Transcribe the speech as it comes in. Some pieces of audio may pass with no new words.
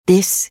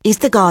This is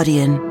The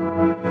Guardian.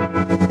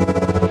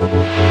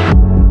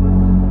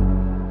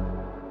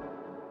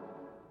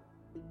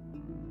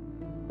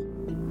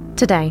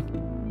 Today,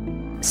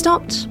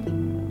 stopped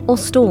or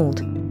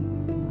stalled?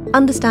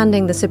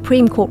 Understanding the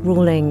Supreme Court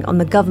ruling on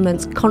the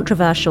government's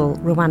controversial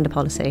Rwanda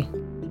policy.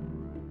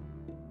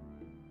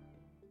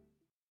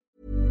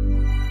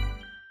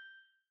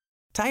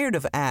 Tired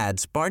of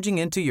ads barging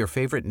into your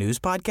favorite news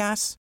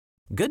podcasts?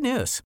 Good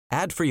news.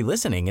 Ad-free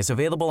listening is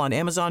available on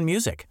Amazon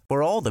Music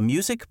for all the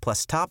music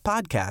plus top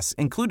podcasts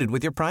included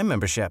with your Prime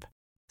membership.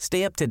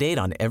 Stay up to date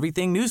on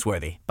everything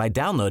newsworthy by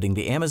downloading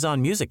the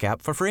Amazon Music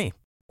app for free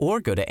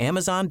or go to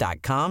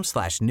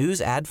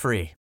amazon.com/news ad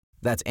free.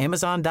 That's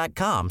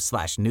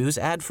amazon.com/news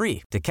ad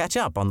free to catch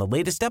up on the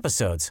latest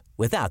episodes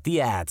without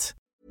the ads.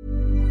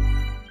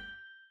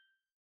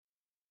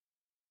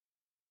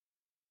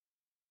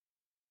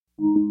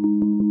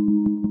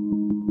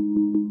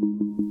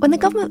 When the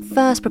government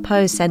first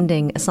proposed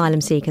sending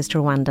asylum seekers to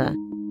Rwanda,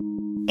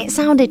 it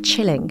sounded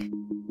chilling,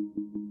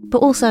 but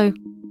also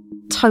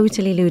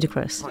totally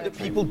ludicrous.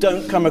 People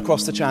don't come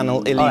across the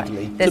channel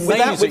illegally. It's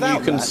amazing you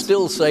can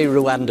still say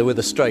Rwanda with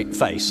a straight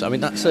face. I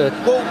mean, that's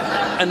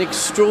an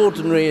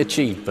extraordinary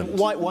achievement.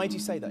 Why do you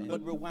say that?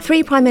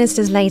 3 prime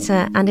ministers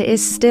later, and it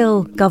is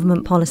still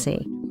government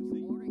policy.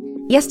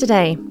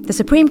 Yesterday, the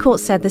Supreme Court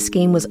said the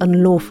scheme was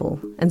unlawful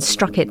and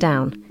struck it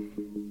down.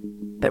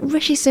 But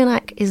Rishi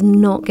Sunak is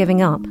not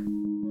giving up.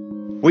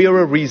 We are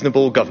a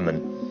reasonable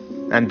government,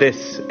 and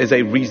this is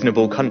a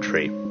reasonable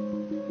country.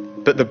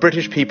 But the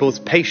British people's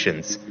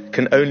patience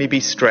can only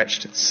be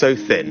stretched so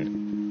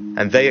thin,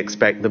 and they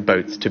expect the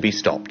boats to be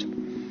stopped.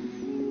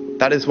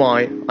 That is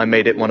why I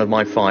made it one of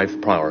my 5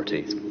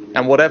 priorities.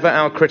 And whatever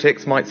our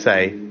critics might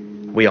say,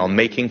 we are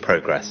making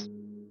progress.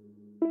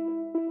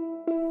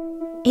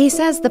 He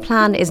says the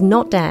plan is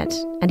not dead,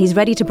 and he's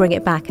ready to bring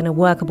it back in a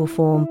workable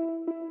form,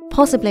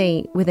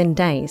 possibly within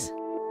days.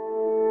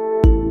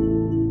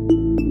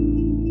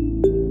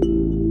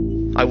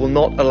 I will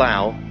not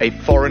allow a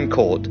foreign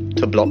court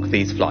to block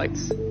these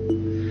flights.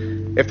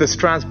 If the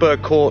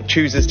Strasbourg court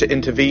chooses to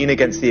intervene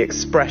against the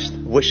expressed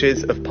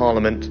wishes of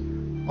Parliament,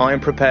 I am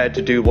prepared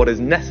to do what is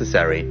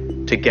necessary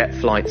to get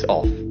flights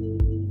off.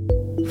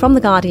 From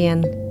The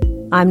Guardian,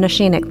 I'm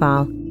Nosheen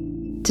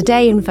Iqbal.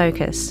 Today in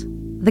Focus,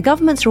 the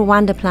government's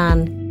Rwanda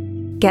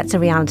plan gets a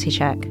reality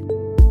check.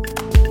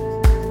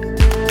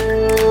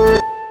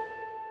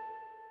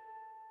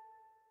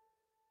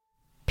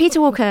 Peter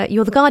Walker,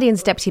 you're The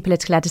Guardian's deputy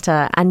political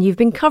editor, and you've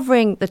been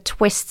covering the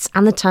twists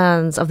and the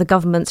turns of the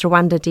government's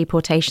Rwanda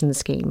deportation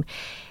scheme.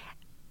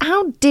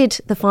 How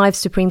did the 5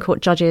 Supreme Court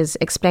judges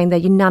explain their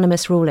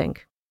unanimous ruling?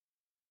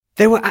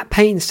 They were at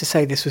pains to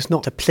say this was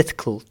not a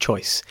political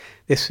choice.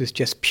 This was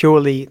just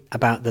purely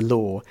about the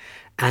law,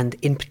 and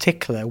in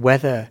particular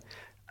whether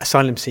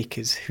asylum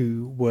seekers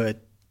who were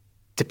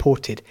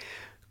deported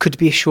could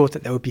be assured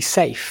that they would be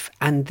safe.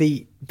 And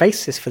the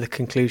basis for the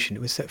conclusion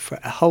was that for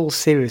a whole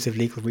series of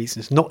legal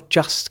reasons, not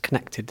just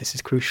connected, this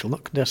is crucial,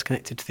 not just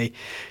connected to the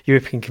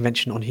European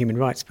Convention on Human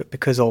Rights, but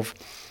because of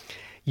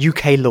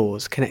UK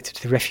laws connected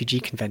to the Refugee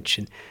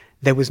Convention,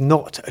 there was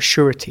not a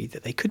surety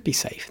that they could be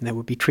safe and they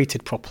would be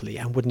treated properly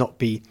and would not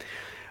be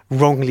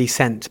wrongly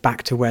sent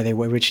back to where they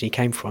originally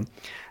came from.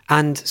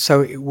 And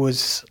so it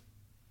was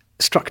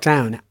struck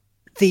down.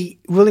 The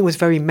ruling was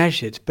very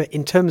measured, but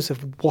in terms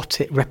of what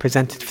it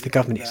represented for the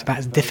government, it was about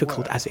as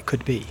difficult as it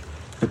could be.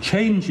 The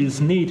changes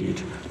needed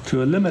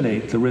to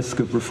eliminate the risk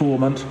of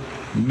refoulement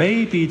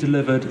may be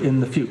delivered in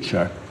the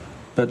future,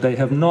 but they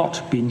have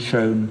not been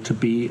shown to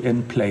be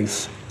in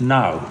place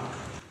now.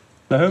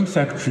 The Home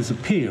Secretary's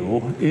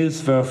appeal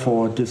is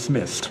therefore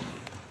dismissed.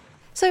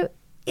 So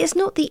it's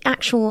not the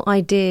actual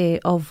idea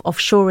of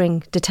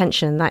offshoring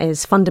detention that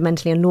is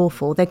fundamentally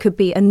unlawful. There could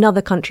be another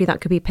country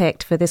that could be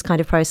picked for this kind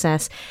of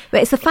process.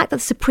 But it's the fact that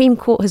the Supreme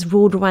Court has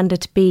ruled Rwanda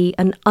to be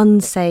an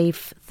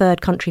unsafe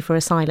third country for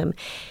asylum.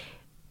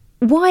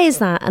 Why is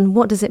that, and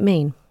what does it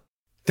mean?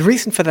 The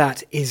reason for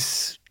that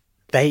is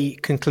they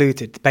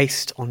concluded,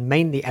 based on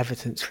mainly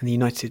evidence from the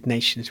United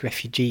Nations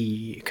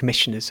Refugee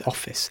Commissioner's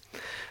Office,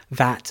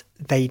 that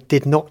they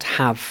did not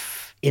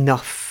have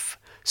enough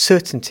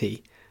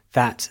certainty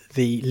that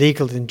the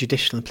legal and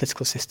judicial and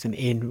political system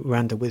in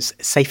Rwanda was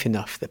safe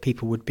enough that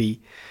people would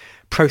be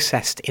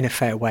processed in a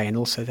fair way and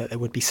also that they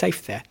would be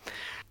safe there.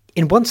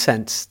 In one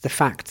sense, the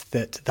fact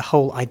that the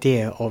whole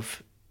idea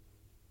of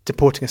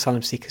deporting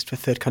asylum seekers to a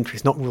third country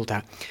is not ruled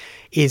out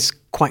is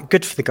quite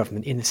good for the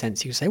government in the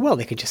sense you could say, well,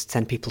 they could just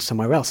send people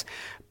somewhere else.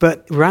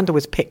 But Rwanda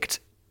was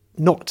picked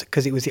not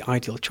because it was the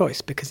ideal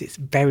choice, because it's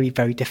very,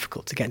 very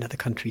difficult to get another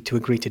country to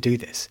agree to do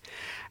this.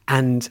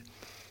 And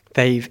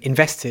they've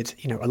invested,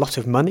 a lot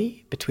of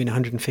money, between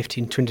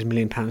 150 and 200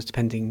 million pounds,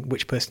 depending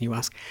which person you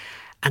ask,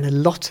 and a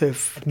lot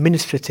of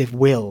administrative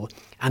will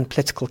and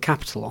political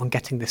capital on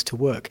getting this to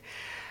work.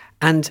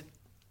 And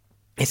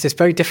it's this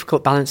very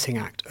difficult balancing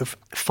act of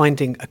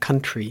finding a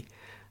country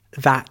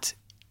that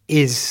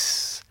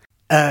is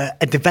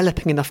a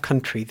developing enough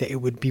country that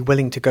it would be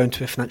willing to go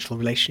into a financial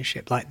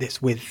relationship like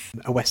this with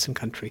a Western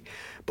country,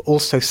 but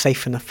also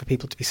safe enough for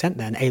people to be sent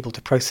there and able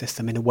to process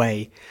them in a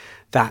way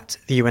that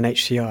the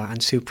UNHCR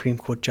and Supreme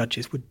Court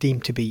judges would deem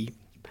to be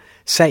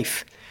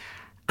safe.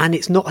 And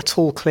it's not at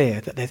all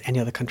clear that there's any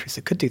other countries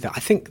that could do that.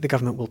 I think the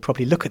government will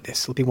probably look at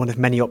this. It'll be one of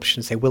many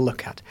options they will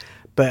look at.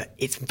 But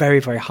it's very,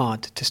 very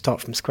hard to start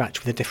from scratch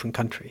with a different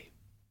country.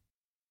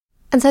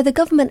 And so the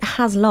government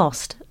has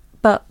lost,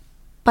 but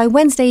by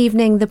Wednesday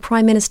evening, the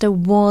Prime Minister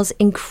was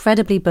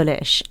incredibly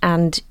bullish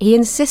and he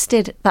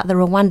insisted that the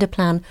Rwanda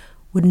plan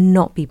would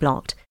not be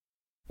blocked.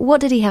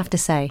 What did he have to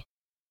say?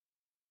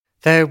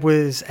 There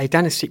was a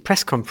Downing Street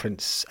press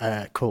conference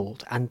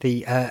called, and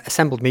the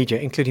assembled media,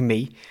 including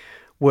me,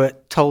 were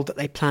told that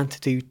they plan to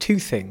do two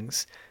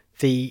things.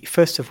 The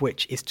first of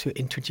which is to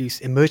introduce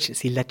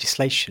emergency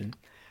legislation,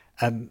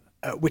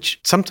 which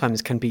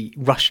sometimes can be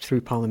rushed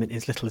through Parliament in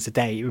as little as a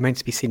day. It remains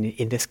to be seen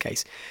in this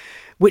case,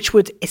 which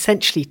would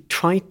essentially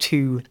try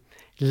to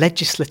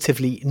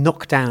legislatively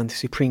knock down the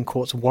Supreme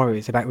Court's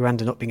worries about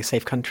Rwanda not being a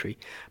safe country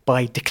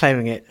by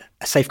declaring it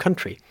a safe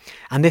country.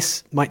 And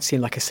this might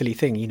seem like a silly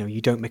thing,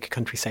 you don't make a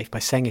country safe by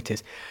saying it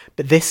is.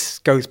 But this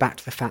goes back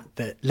to the fact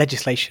that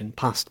legislation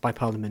passed by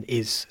Parliament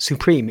is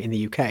supreme in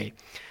the UK.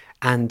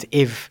 And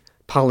if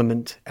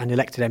Parliament and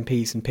elected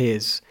MPs and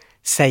peers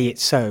say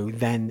it's so,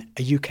 then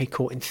a UK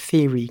court in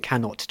theory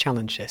cannot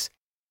challenge this.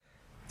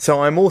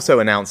 So I'm also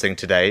announcing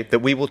today that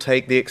we will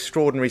take the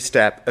extraordinary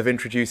step of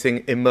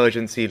introducing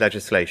emergency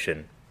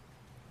legislation.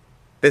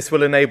 This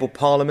will enable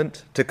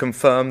Parliament to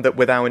confirm that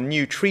with our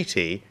new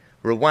treaty,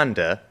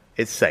 Rwanda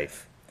is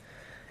safe.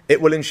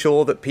 It will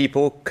ensure that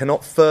people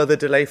cannot further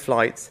delay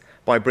flights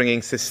by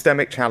bringing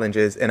systemic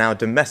challenges in our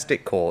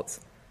domestic courts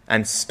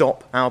and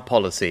stop our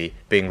policy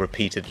being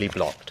repeatedly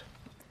blocked.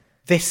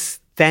 This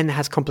then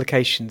has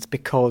complications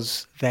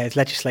because there's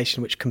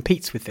legislation which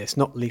competes with this,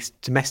 not least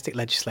domestic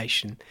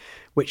legislation,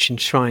 which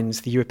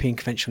enshrines the European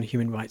Convention on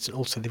Human Rights and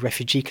also the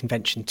Refugee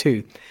Convention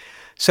too.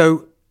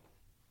 So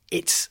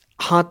it's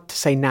hard to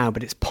say now,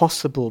 but it's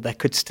possible there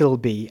could still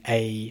be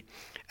a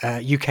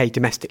UK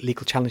domestic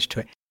legal challenge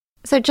to it.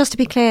 So just to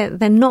be clear,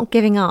 they're not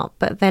giving up,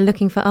 but they're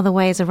looking for other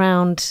ways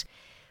around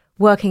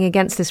working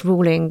against this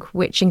ruling,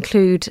 which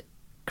include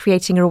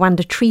creating a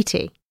Rwanda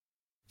treaty.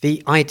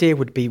 The idea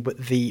would be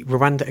the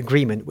Rwanda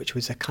Agreement, which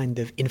was a kind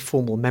of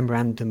informal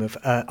memorandum of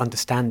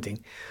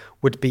understanding,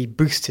 would be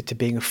boosted to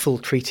being a full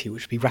treaty,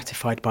 which would be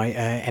ratified by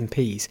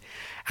MPs.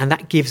 And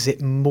that gives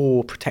it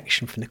more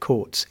protection from the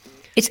courts.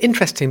 It's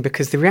interesting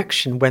because the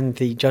reaction when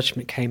the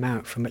judgment came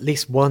out from at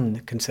least one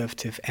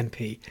Conservative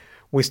MP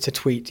was to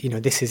tweet,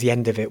 this is the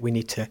end of it. We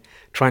need to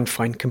try and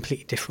find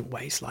completely different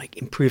ways, like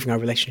improving our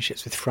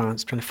relationships with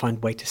France, trying to find a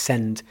way to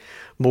send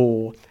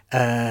more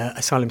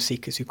asylum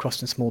seekers who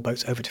crossed in small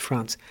boats over to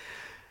France.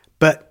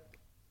 But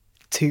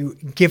to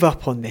give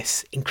up on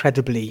this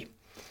incredibly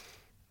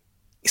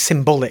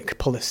symbolic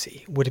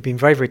policy would have been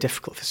very, very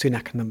difficult for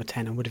Sunak and Number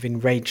 10 and would have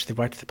enraged the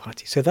right of the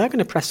party. So they're going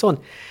to press on.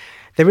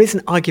 There is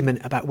an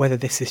argument about whether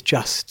this is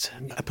just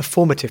a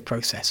performative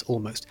process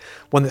almost,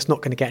 one that's not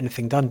going to get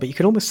anything done, but you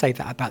can almost say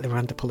that about the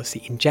Rwanda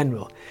policy in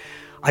general.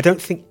 I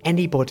don't think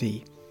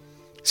anybody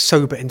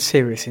sober and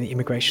serious in the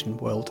immigration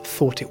world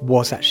thought it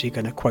was actually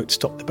going to, quote,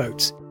 stop the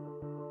boats.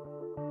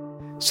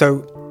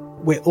 So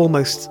we're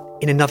almost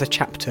in another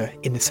chapter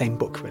in the same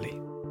book, really.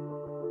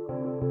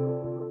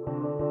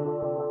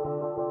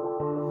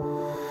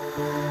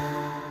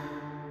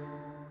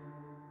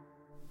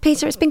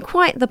 Peter, it's been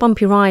quite the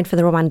bumpy ride for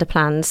the Rwanda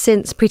plan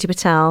since Priti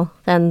Patel,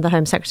 then the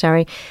Home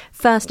Secretary,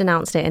 first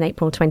announced it in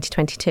April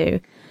 2022.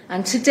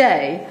 And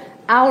today,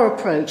 our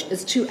approach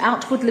as two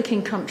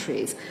outward-looking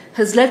countries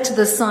has led to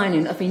the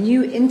signing of a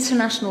new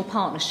international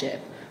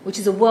partnership, which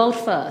is a world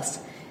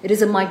first. It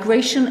is a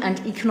migration and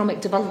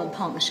economic development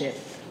partnership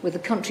with the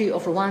country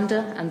of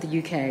Rwanda and the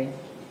UK.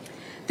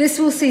 This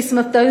will see some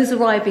of those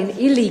arriving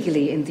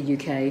illegally in the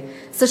UK,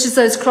 such as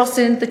those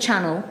crossing the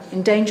Channel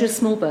in dangerous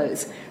small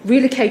boats,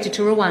 relocated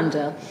to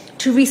Rwanda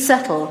to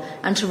resettle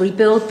and to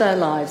rebuild their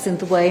lives in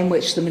the way in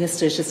which the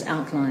Minister has just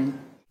outlined.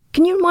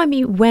 Can you remind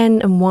me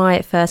when and why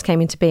it first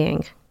came into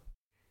being?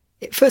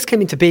 It first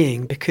came into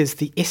being because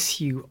the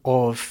issue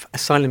of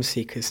asylum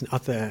seekers and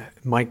other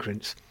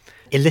migrants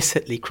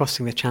illicitly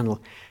crossing the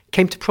Channel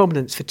came to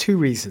prominence for two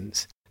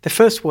reasons. The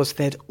first was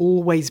there'd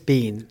always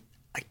been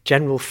a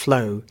general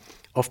flow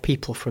of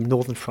people from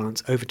northern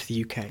France over to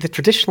the UK. The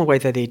traditional way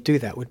that they'd do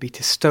that would be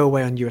to stow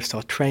away on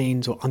Eurostar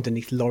trains or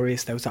underneath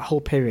lorries. There was that whole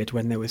period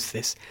when there was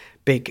this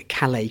big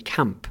Calais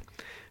camp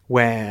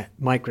where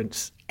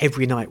migrants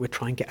every night would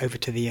try and get over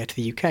to the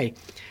UK.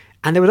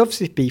 And there would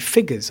obviously be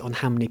figures on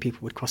how many people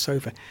would cross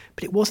over,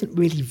 but it wasn't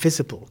really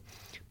visible.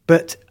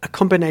 But a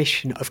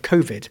combination of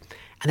COVID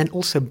and then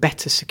also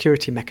better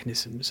security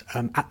mechanisms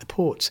at the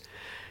ports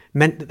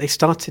meant that they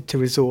started to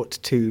resort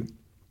to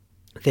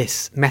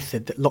this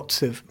method that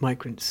lots of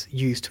migrants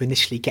use to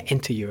initially get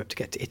into Europe, to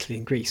get to Italy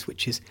and Greece,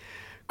 which is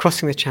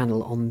crossing the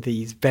Channel on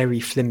these very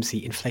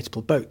flimsy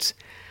inflatable boats.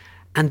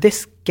 And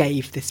this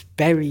gave this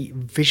very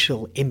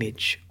visual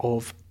image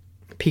of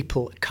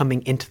people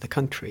coming into the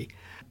country.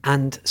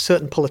 And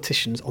certain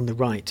politicians on the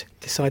right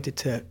decided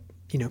to,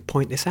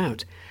 point this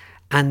out.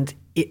 And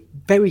it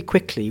very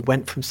quickly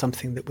went from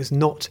something that was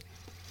not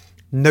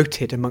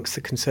noted amongst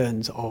the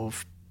concerns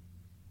of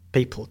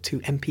people to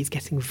MPs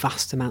getting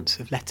vast amounts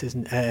of letters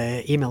and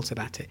emails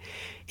about it.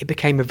 It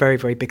became a very,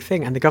 very big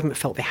thing, and the government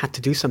felt they had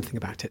to do something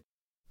about it.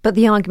 But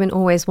the argument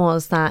always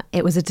was that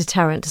it was a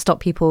deterrent to stop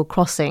people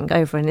crossing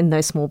over and in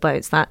those small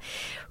boats, that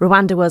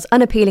Rwanda was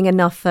unappealing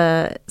enough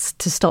to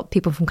stop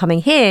people from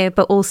coming here,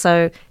 but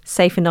also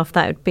safe enough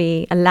that it would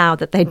be allowed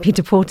that they'd be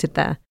deported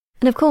there.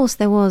 And of course,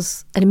 there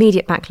was an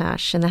immediate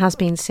backlash, and there has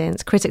been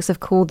since. Critics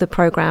have called the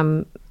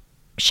programme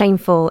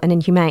shameful and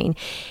inhumane.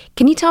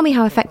 Can you tell me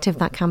how effective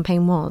that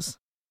campaign was?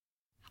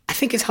 I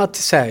think it's hard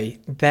to say.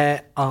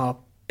 There are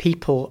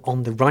people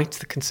on the right of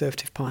the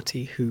Conservative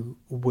Party who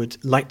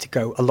would like to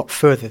go a lot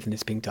further than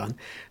is being done.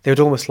 They would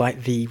almost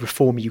like the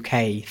Reform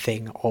UK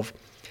thing of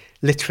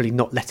literally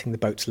not letting the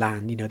boats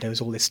land. There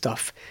was all this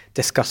stuff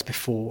discussed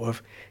before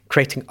of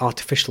creating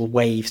artificial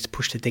waves to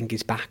push the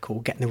dinghies back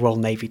or getting the Royal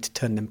Navy to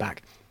turn them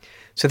back.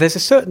 So there's a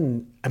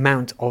certain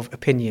amount of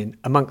opinion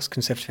amongst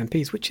Conservative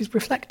MPs, which is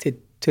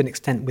reflected to an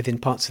extent within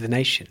parts of the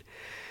nation,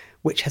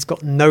 which has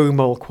got no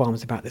moral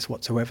qualms about this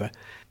whatsoever.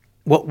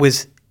 What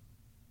was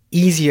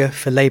easier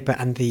for Labour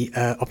and the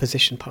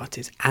opposition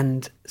parties,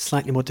 and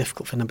slightly more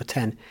difficult for Number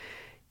 10,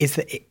 is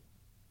that it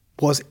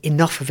was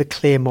enough of a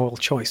clear moral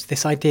choice.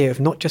 This idea of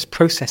not just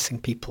processing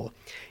people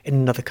in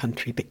another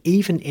country, but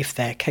even if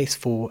their case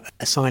for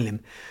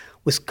asylum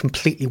was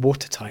completely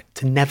watertight,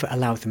 to never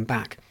allow them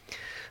back.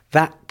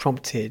 That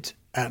prompted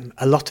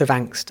a lot of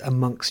angst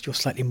amongst your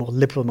slightly more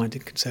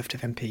liberal-minded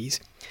Conservative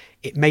MPs.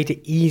 It made it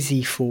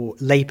easy for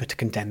Labour to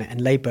condemn it, and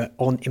Labour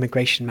on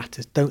immigration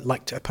matters don't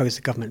like to oppose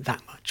the government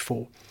that much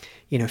for,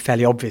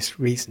 fairly obvious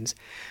reasons.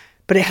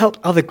 But it helped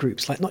other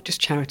groups, like not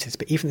just charities,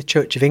 but even the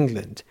Church of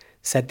England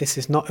said this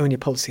is not only a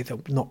policy that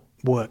will not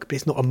work, but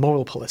it's not a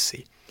moral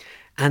policy.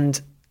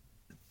 And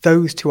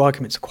those two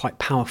arguments are quite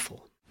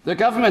powerful. The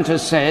government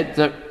has said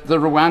that the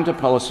Rwanda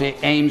policy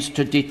aims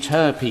to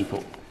deter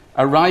people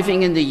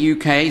arriving in the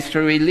UK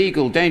through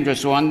illegal,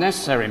 dangerous or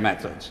unnecessary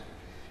methods.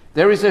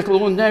 There is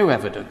little or no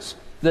evidence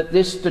that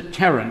this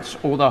deterrence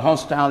or the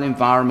hostile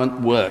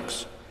environment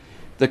works.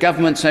 The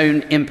government's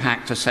own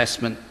impact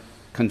assessment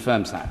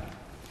confirms that.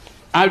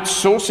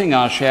 Outsourcing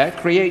our share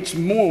creates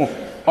more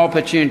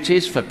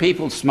opportunities for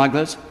people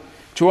smugglers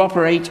to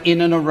operate in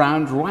and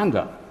around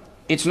Rwanda.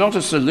 It's not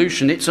a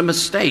solution, it's a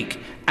mistake,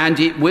 and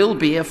it will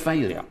be a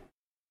failure.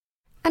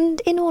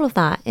 And in all of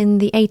that, in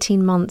the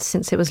 18 months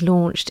since it was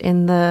launched,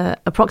 in the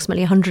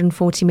approximately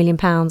 £140 million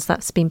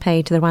that's been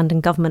paid to the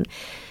Rwandan government,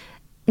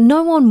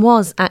 no one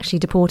was actually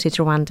deported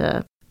to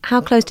Rwanda.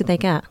 How close did they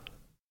get?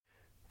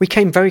 We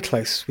came very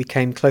close. We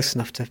came close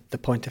enough to the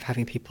point of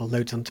having people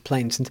loaded onto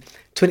planes. And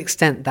to an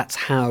extent, that's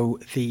how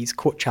these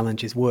court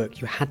challenges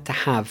work. You had to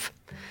have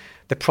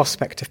the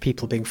prospect of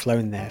people being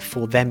flown there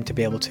for them to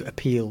be able to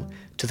appeal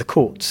to the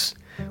courts,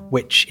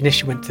 which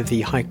initially went to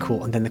the High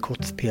Court and then the Court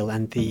of Appeal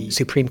and the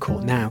Supreme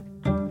Court now.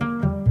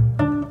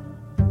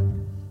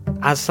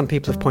 As some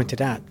people have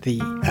pointed out, the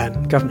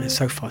government has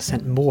so far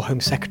sent more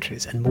Home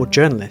Secretaries and more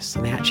journalists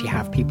than they actually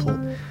have people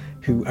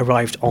who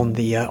arrived on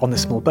the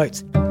small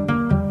boats.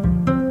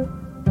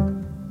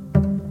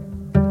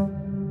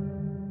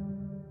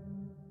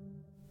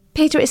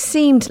 Peter, it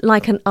seemed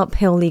like an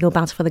uphill legal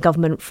battle for the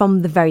government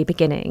from the very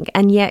beginning,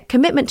 and yet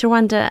commitment to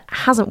Rwanda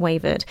hasn't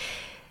wavered.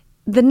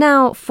 The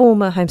now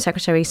former Home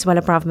Secretary,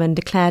 Suella Braverman,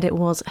 declared it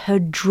was her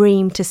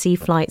dream to see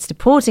flights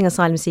deporting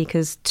asylum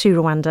seekers to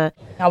Rwanda.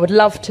 I would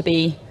love to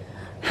be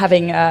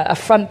having a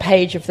front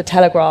page of the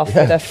Telegraph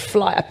with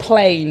a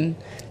plane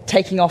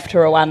taking off to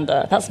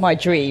Rwanda. That's my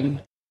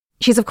dream.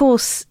 She's, of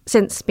course,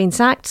 since been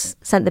sacked,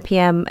 sent the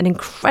PM an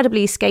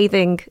incredibly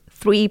scathing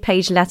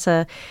 3-page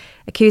letter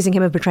accusing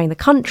him of betraying the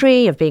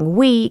country, of being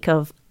weak,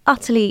 of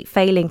utterly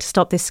failing to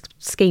stop this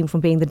scheme from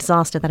being the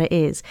disaster that it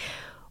is.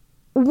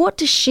 What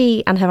does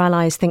she and her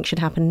allies think should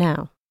happen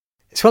now?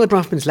 Suella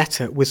Braverman's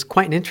letter was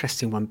quite an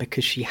interesting one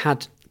because she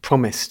had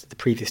promised the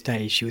previous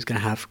day she was going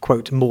to have,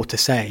 quote, more to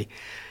say.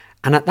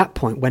 And at that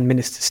point, when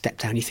ministers step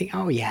down, you think,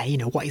 oh yeah,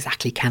 what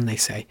exactly can they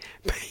say?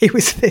 But it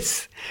was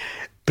this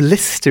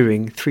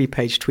blistering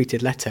 3-page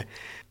tweeted letter.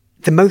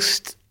 The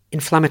most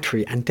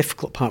inflammatory and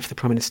difficult part for the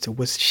Prime Minister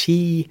was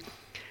she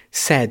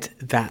said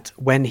that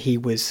when he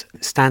was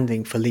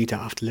standing for leader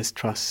after Liz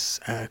Truss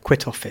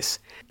quit office,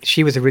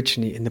 she was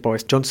originally in the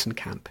Boris Johnson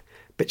camp,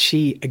 but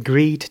she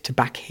agreed to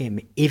back him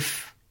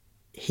if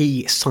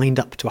he signed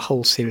up to a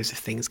whole series of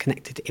things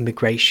connected to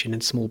immigration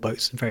and small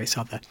boats and various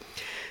other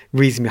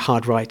reasonably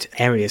hard right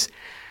areas.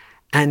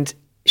 And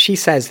she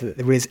says that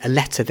there is a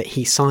letter that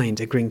he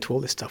signed agreeing to all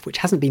this stuff, which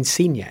hasn't been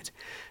seen yet.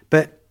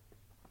 But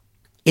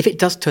if it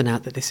does turn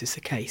out that this is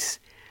the case,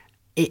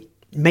 it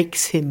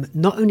makes him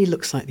not only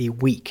look slightly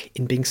weak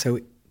in being so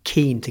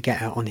keen to get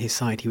her on his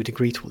side, he would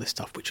agree to all this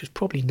stuff, which was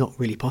probably not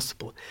really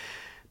possible.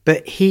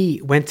 But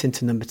he went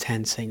into Number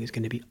 10 saying he was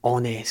going to be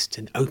honest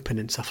and open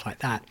and stuff like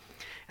that.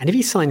 And if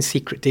he signs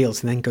secret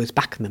deals and then goes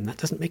back on them, that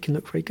doesn't make him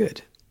look very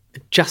good.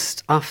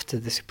 just after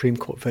the Supreme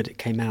Court verdict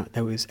came out,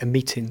 there was a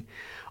meeting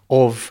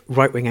of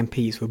right-wing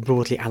MPs who were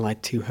broadly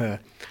allied to her.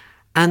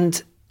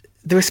 And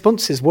the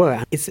responses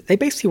were is that they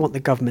basically want the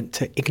government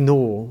to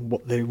ignore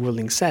what the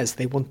ruling says.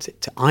 They want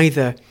it to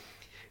either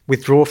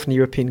withdraw from the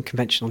European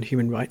Convention on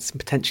Human Rights and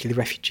potentially the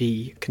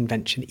Refugee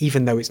Convention,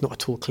 even though it's not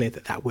at all clear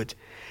that that would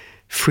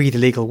free the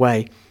legal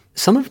way.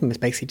 Some of them has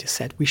basically just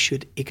said we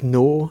should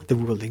ignore the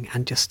ruling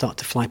and just start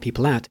to fly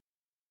people out.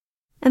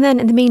 And then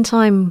in the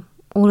meantime,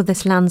 all of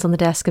this lands on the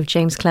desk of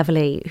James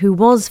Cleverly, who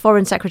was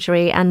Foreign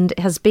Secretary and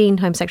has been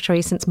Home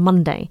Secretary since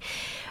Monday.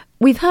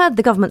 We've heard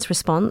the government's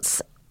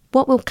response.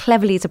 What will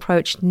Cleverly's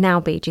approach now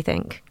be, do you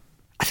think?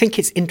 I think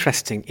it's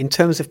interesting. In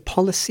terms of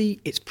policy,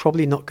 it's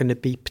probably not going to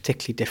be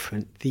particularly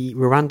different. The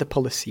Rwanda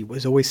policy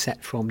was always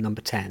set from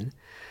number 10,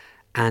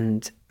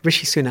 and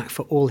Rishi Sunak,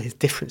 for all his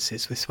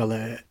differences with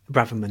Suella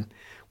Braverman,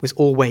 was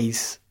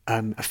always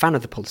a fan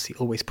of the policy,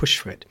 always pushed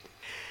for it.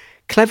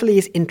 Cleverly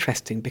is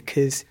interesting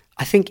because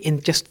I think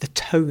in just the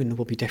tone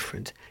will be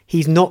different.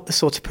 He's not the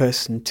sort of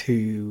person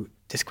to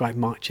describe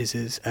marches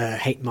as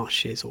hate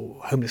marches or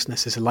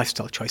homelessness as a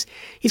lifestyle choice.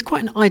 He's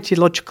quite an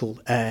ideological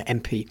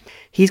MP.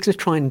 He's going to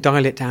try and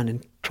dial it down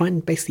and try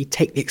and basically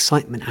take the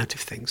excitement out of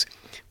things,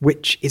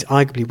 which is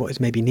arguably what is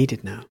maybe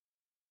needed now.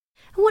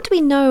 And what do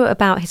we know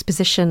about his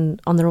position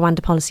on the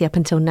Rwanda policy up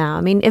until now?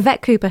 I mean,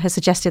 Yvette Cooper has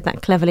suggested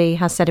that Cleverly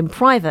has said in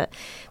private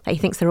that he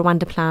thinks the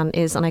Rwanda plan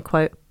is, and I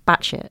quote,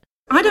 batshit.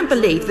 I don't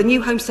believe the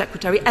new Home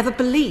Secretary ever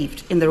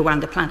believed in the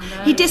Rwanda plan.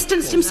 No. He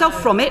distanced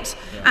himself from it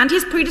and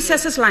his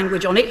predecessor's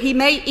language on it. He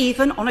may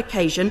even, on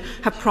occasion,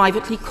 have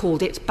privately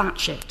called it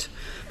batshit.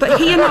 But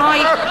he and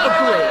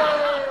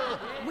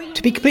I agree.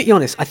 To be completely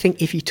honest, I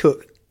think if you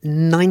took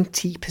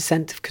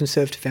 90% of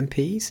Conservative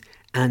MPs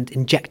and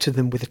injected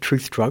them with a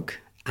truth drug,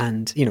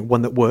 and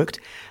one that worked,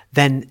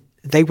 then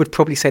they would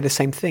probably say the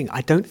same thing.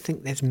 I don't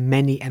think there's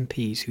many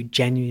MPs who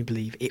genuinely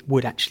believe it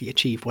would actually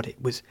achieve what it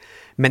was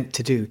meant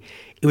to do.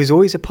 It was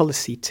always a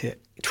policy to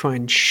try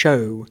and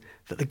show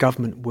that the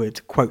government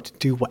would, quote,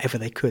 do whatever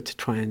they could to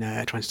try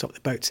and stop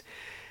the boats.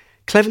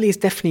 Cleverly is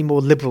definitely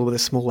more liberal with a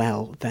small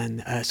L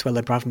than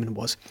Suella Braverman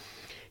was.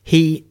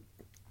 He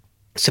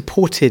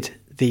supported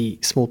the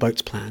small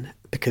boats plan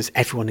because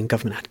everyone in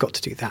government had got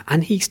to do that.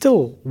 And he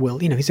still will.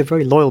 He's a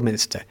very loyal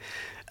minister.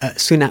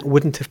 Sunak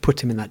wouldn't have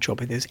put him in that job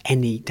if there's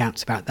any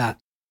doubts about that.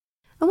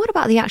 And what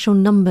about the actual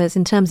numbers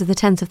in terms of the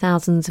tens of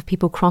thousands of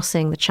people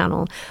crossing the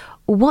channel?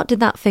 What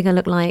did that figure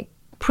look like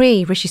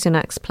pre-Rishi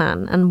Sunak's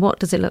plan, and what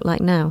does it look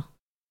like now?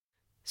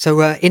 So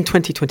in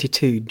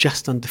 2022,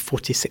 just under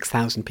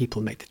 46,000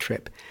 people made the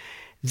trip.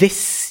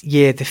 This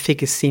year, the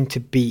figures seem to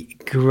be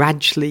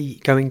gradually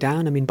going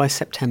down. I mean, by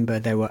September,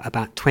 there were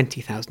about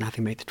 20,000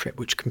 having made the trip,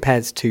 which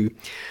compares to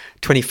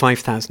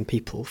 25,000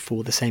 people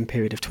for the same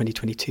period of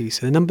 2022.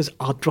 So the numbers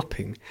are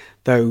dropping,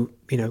 though,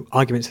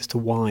 arguments as to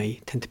why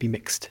tend to be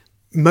mixed.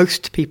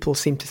 Most people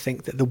seem to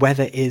think that the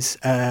weather is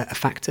a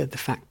factor, the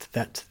fact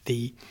that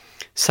the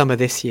summer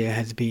this year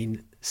has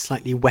been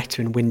slightly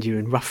wetter and windier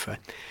and rougher.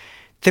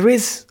 There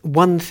is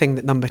one thing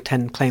that number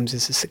 10 claims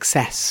is a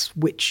success,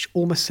 which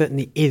almost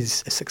certainly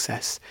is a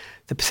success.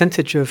 The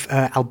percentage of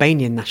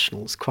Albanian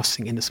nationals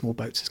crossing in the small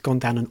boats has gone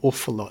down an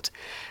awful lot.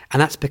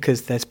 And that's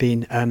because there's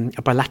been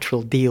a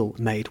bilateral deal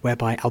made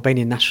whereby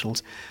Albanian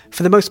nationals,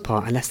 for the most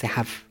part, unless they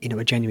have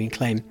a genuine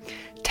claim,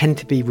 tend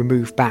to be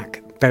removed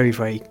back very,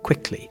 very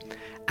quickly.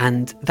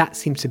 And that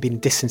seems to have been a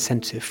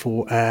disincentive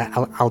for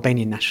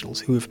Albanian nationals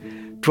who have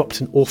dropped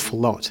an awful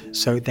lot.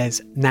 So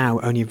there's now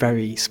only a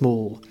very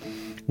small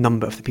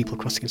number of the people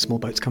crossing in small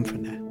boats come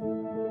from there.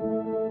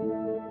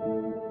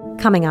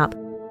 Coming up,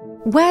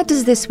 where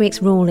does this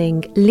week's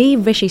ruling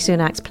leave Rishi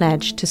Sunak's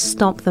pledge to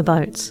stop the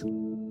boats?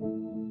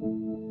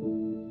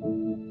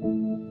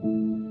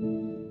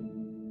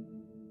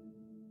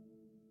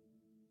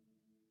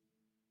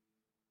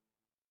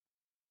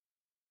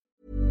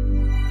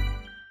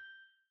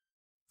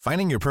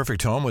 Finding your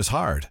perfect home was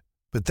hard,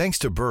 but thanks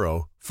to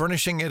Burrow,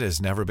 furnishing it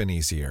has never been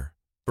easier.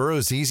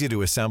 Burrow's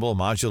easy-to-assemble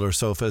modular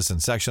sofas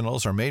and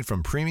sectionals are made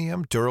from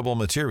premium, durable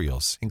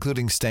materials,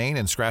 including stain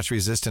and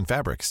scratch-resistant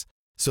fabrics.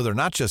 So they're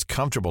not just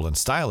comfortable and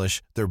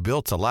stylish, they're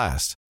built to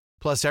last.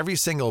 Plus, every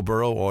single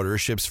Burrow order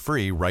ships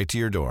free right to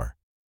your door.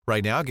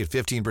 Right now, get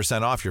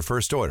 15% off your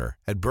first order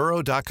at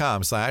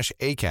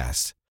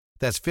burrow.com/ACAST.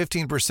 That's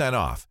 15%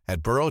 off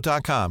at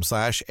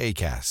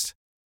burrow.com/ACAST.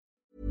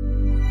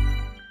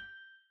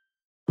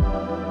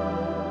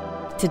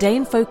 Today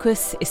in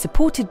Focus is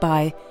supported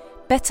by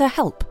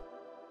BetterHelp.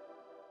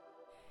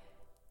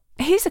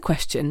 Here's a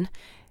question.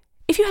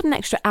 If you had an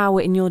extra hour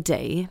in your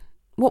day,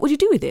 what would you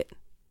do with it?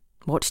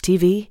 Watch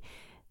TV?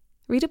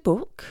 Read a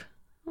book?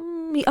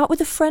 Meet up with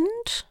a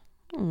friend?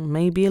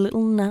 Maybe a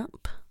little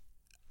nap?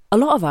 A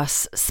lot of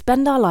us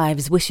spend our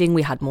lives wishing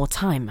we had more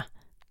time.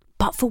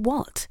 But for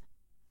what?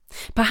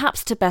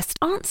 Perhaps to best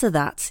answer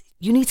that,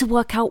 you need to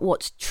work out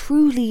what's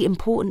truly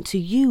important to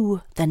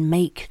you, then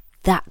make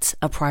that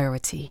a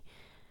priority.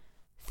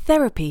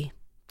 Therapy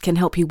can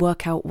help you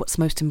work out what's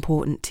most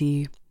important to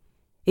you.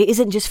 It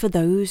isn't just for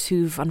those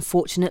who've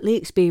unfortunately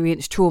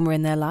experienced trauma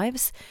in their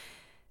lives.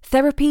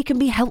 Therapy can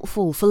be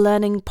helpful for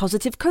learning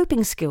positive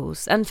coping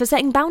skills and for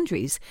setting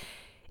boundaries.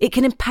 It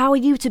can empower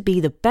you to be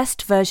the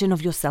best version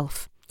of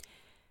yourself.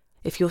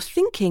 If you're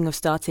thinking of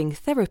starting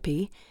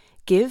therapy,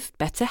 give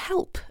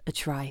BetterHelp a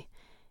try.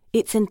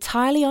 It's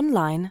entirely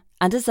online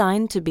and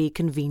designed to be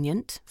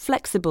convenient,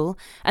 flexible,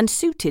 and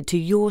suited to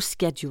your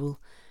schedule.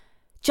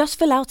 Just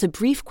fill out a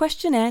brief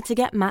questionnaire to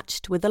get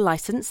matched with a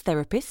licensed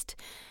therapist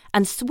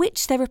and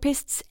switch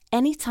therapists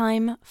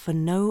anytime for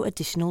no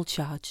additional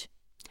charge.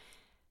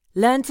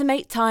 Learn to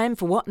make time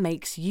for what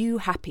makes you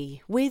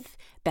happy with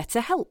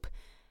BetterHelp.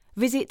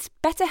 Visit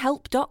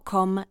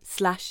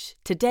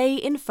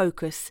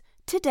betterhelp.com/todayinfocus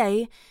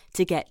today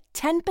to get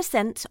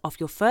 10% off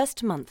your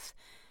first month.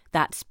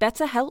 That's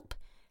BetterHelp,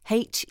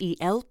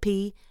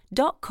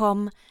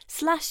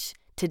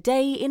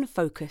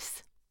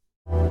 HELP.com/todayinfocus.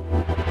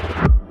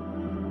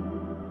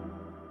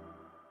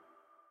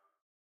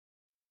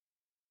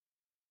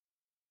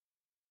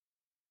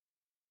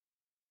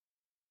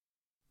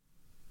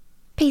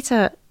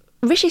 Peter,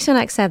 Rishi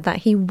Sunak said that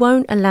he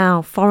won't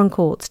allow foreign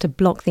courts to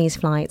block these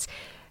flights,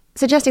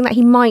 suggesting that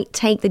he might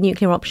take the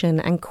nuclear option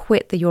and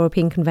quit the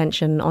European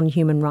Convention on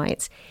Human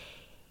Rights.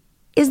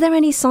 Is there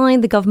any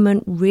sign the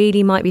government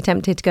really might be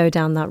tempted to go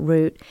down that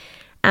route?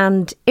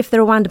 And if the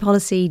Rwanda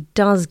policy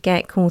does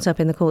get caught up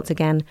in the courts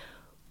again,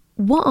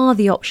 what are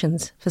the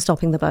options for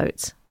stopping the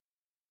boats?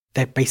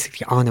 There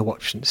basically are no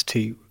options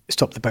to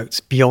stop the boats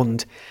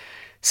beyond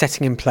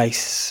setting in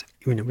place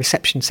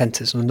reception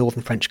centres on the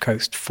northern French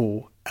coast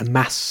for a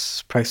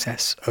mass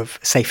process of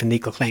safe and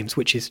legal claims,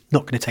 which is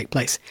not going to take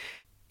place.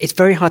 It's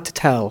very hard to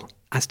tell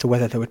as to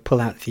whether they would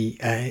pull out the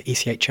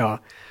ECHR.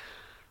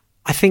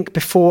 I think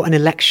before an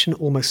election,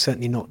 almost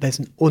certainly not. There's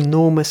an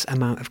enormous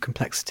amount of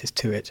complexities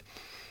to it,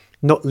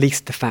 not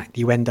least the fact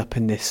you end up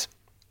in this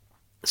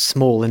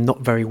small and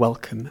not very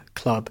welcome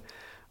club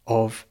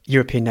of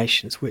European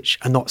nations which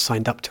are not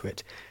signed up to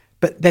it.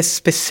 But there's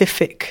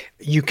specific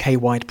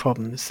UK-wide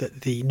problems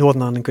that the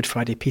Northern Ireland Good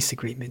Friday Peace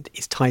Agreement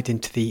is tied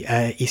into the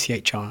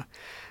ECHR.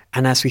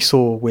 And as we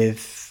saw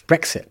with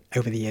Brexit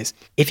over the years,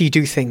 if you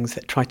do things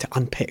that try to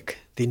unpick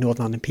the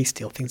Northern Ireland peace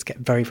deal, things get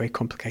very, very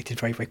complicated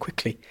very, very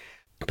quickly.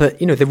 But,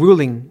 the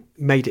ruling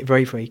made it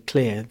very, very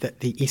clear that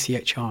the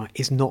ECHR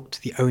is not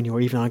the only or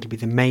even arguably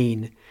the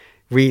main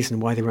reason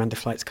why the Rwanda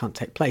flights can't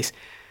take place.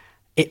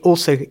 It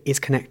also is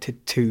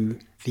connected to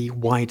the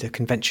wider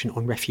Convention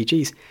on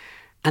Refugees.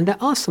 And there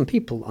are some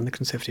people on the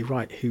Conservative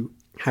right who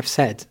have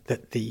said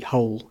that the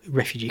whole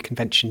refugee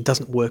convention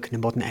doesn't work in a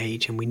modern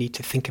age and we need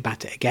to think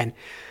about it again.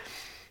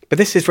 But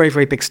this is very,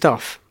 very big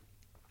stuff.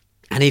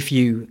 And if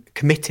you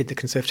committed the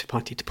Conservative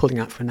Party to pulling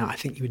out for now, I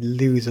think you would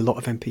lose a lot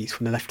of MPs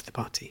from the left of the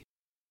party.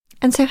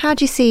 And so how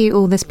do you see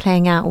all this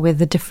playing out with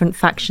the different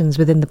factions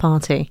within the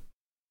party?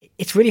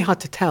 It's really hard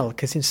to tell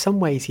because in some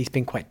ways he's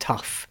been quite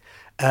tough.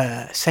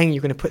 Saying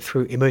you're going to put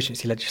through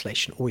emergency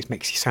legislation always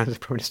makes you sound as a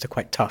Prime Minister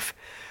quite tough.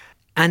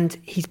 And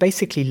he's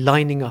basically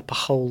lining up a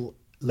whole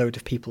load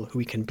of people who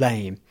he can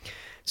blame.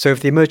 So if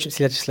the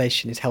emergency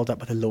legislation is held up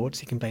by the Lords,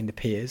 he can blame the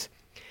peers.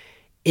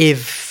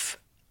 If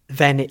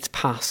then it's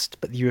passed,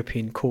 but the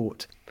European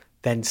Court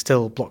then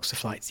still blocks the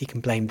flights, he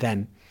can blame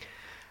them.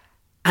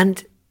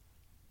 And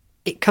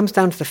it comes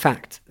down to the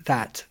fact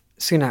that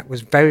Sunak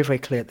was very, very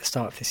clear at the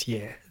start of this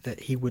year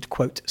that he would,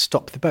 quote,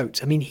 stop the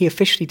boats. I mean, he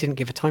officially didn't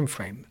give a time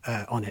frame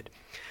on it.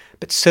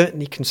 But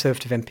certainly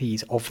Conservative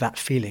MPs of that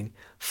feeling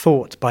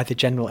thought by the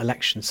general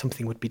election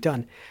something would be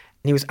done. And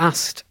he was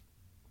asked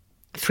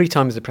 3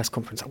 times at the press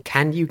conference,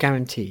 can you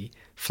guarantee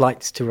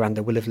flights to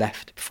Rwanda will have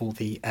left before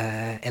the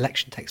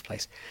election takes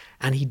place?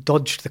 And he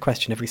dodged the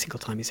question every single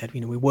time. He said,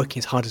 we're working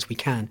as hard as we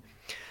can.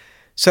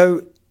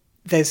 So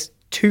there's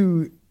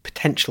 2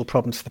 potential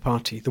problems for the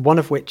party, the one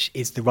of which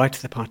is the right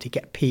of the party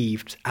get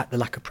peeved at the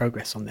lack of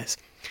progress on this.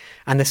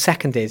 And the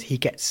second is he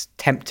gets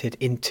tempted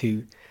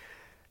into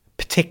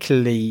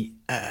particularly,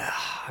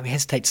 I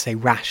hesitate to say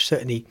rash,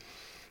 certainly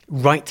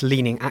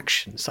right-leaning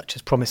actions, such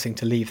as promising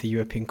to leave the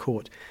European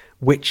Court,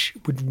 which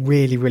would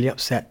really, really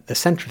upset the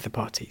centre of the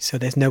party. So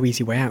there's no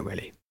easy way out,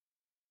 really.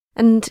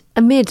 And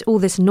amid all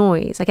this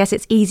noise, I guess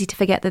it's easy to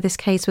forget that this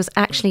case was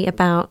actually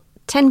about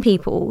 10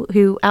 people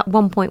who at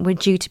one point were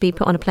due to be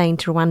put on a plane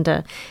to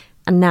Rwanda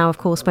and now, of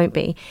course, won't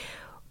be.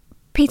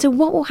 Peter,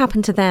 what will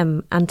happen to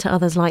them and to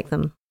others like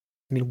them?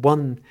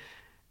 One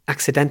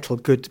accidental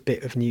good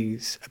bit of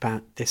news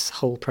about this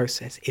whole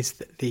process is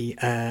that the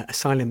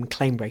asylum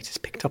claim rate has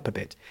picked up a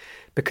bit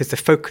because the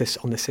focus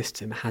on the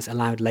system has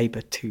allowed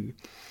Labour to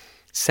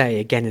say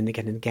again and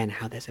again and again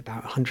how there's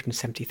about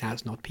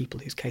 170,000 odd people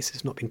whose cases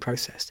have not been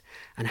processed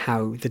and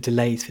how the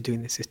delays for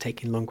doing this is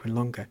taking longer and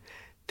longer.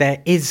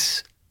 There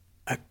is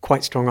a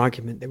quite strong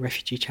argument that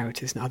refugee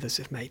charities and others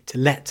have made to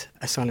let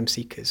asylum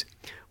seekers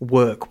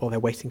work while they're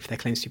waiting for their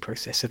claims to be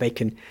processed so they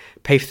can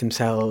pay for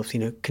themselves,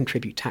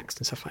 contribute tax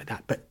and stuff like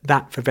that. But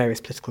that, for various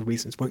political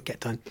reasons, won't get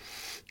done.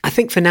 I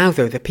think for now,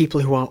 though, the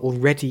people who are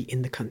already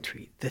in the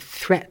country, the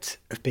threat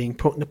of being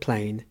put on a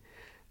plane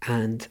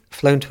and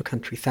flown to a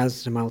country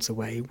thousands of miles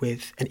away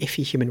with an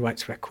iffy human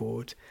rights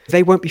record,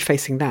 they won't be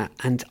facing that.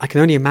 And I can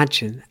only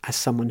imagine, as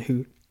someone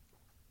who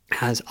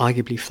has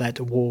arguably fled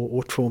a war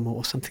or trauma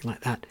or something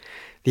like that,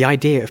 the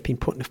idea of being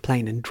put in a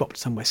plane and dropped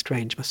somewhere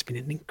strange must have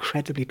been an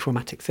incredibly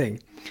traumatic thing.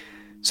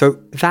 So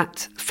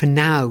that, for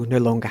now, no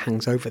longer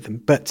hangs over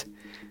them. But,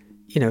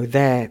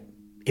 their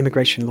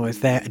immigration lawyers,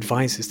 their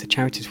advisors, the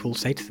charities will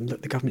say to them,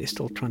 look, the government is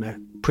still trying to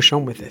push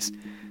on with this.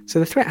 So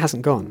the threat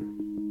hasn't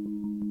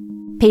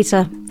gone.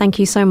 Peter, thank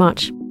you so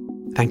much.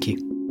 Thank you.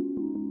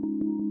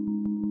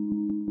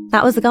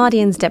 That was The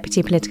Guardian's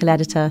Deputy Political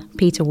Editor,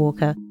 Peter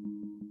Walker.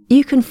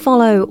 You can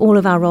follow all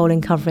of our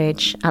rolling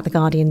coverage at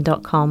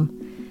theguardian.com.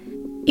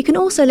 You can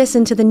also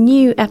listen to the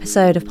new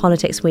episode of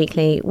Politics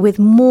Weekly with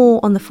more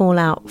on the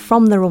fallout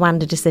from the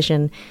Rwanda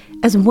decision,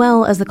 as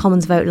well as the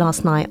Commons vote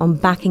last night on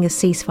backing a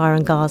ceasefire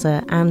in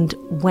Gaza and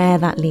where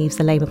that leaves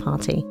the Labour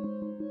Party.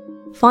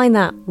 Find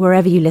that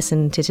wherever you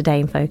listen to Today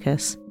in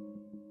Focus.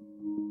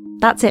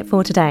 That's it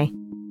for today.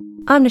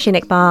 I'm Nasheen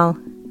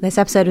Iqbal. This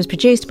episode was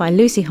produced by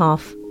Lucy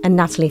Hoff and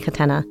Natalie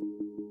Catena.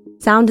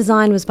 Sound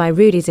design was by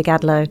Rudy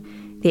Zagadlo.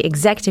 The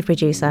executive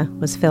producer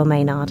was Phil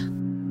Maynard.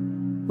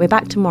 We're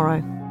back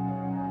tomorrow.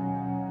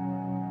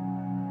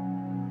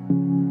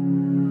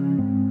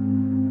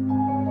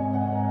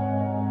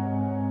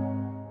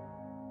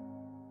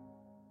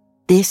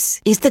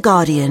 This is The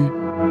Guardian.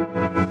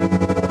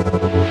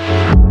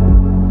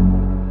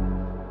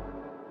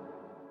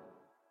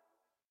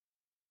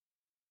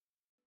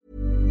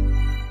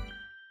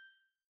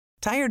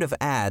 Tired of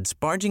ads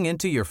barging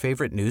into your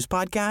favorite news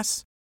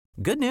podcasts?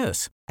 Good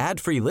news.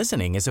 Ad-free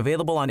listening is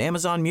available on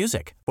Amazon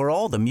Music for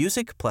all the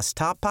music plus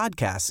top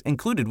podcasts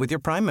included with your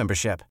Prime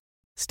membership.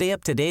 Stay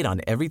up to date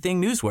on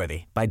everything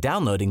newsworthy by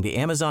downloading the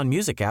Amazon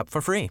Music app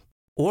for free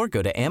or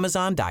go to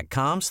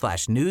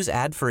amazon.com/news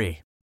ad free.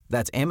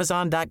 That's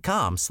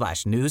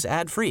amazon.com/news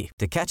ad free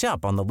to catch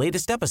up on the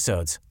latest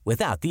episodes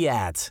without the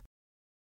ads.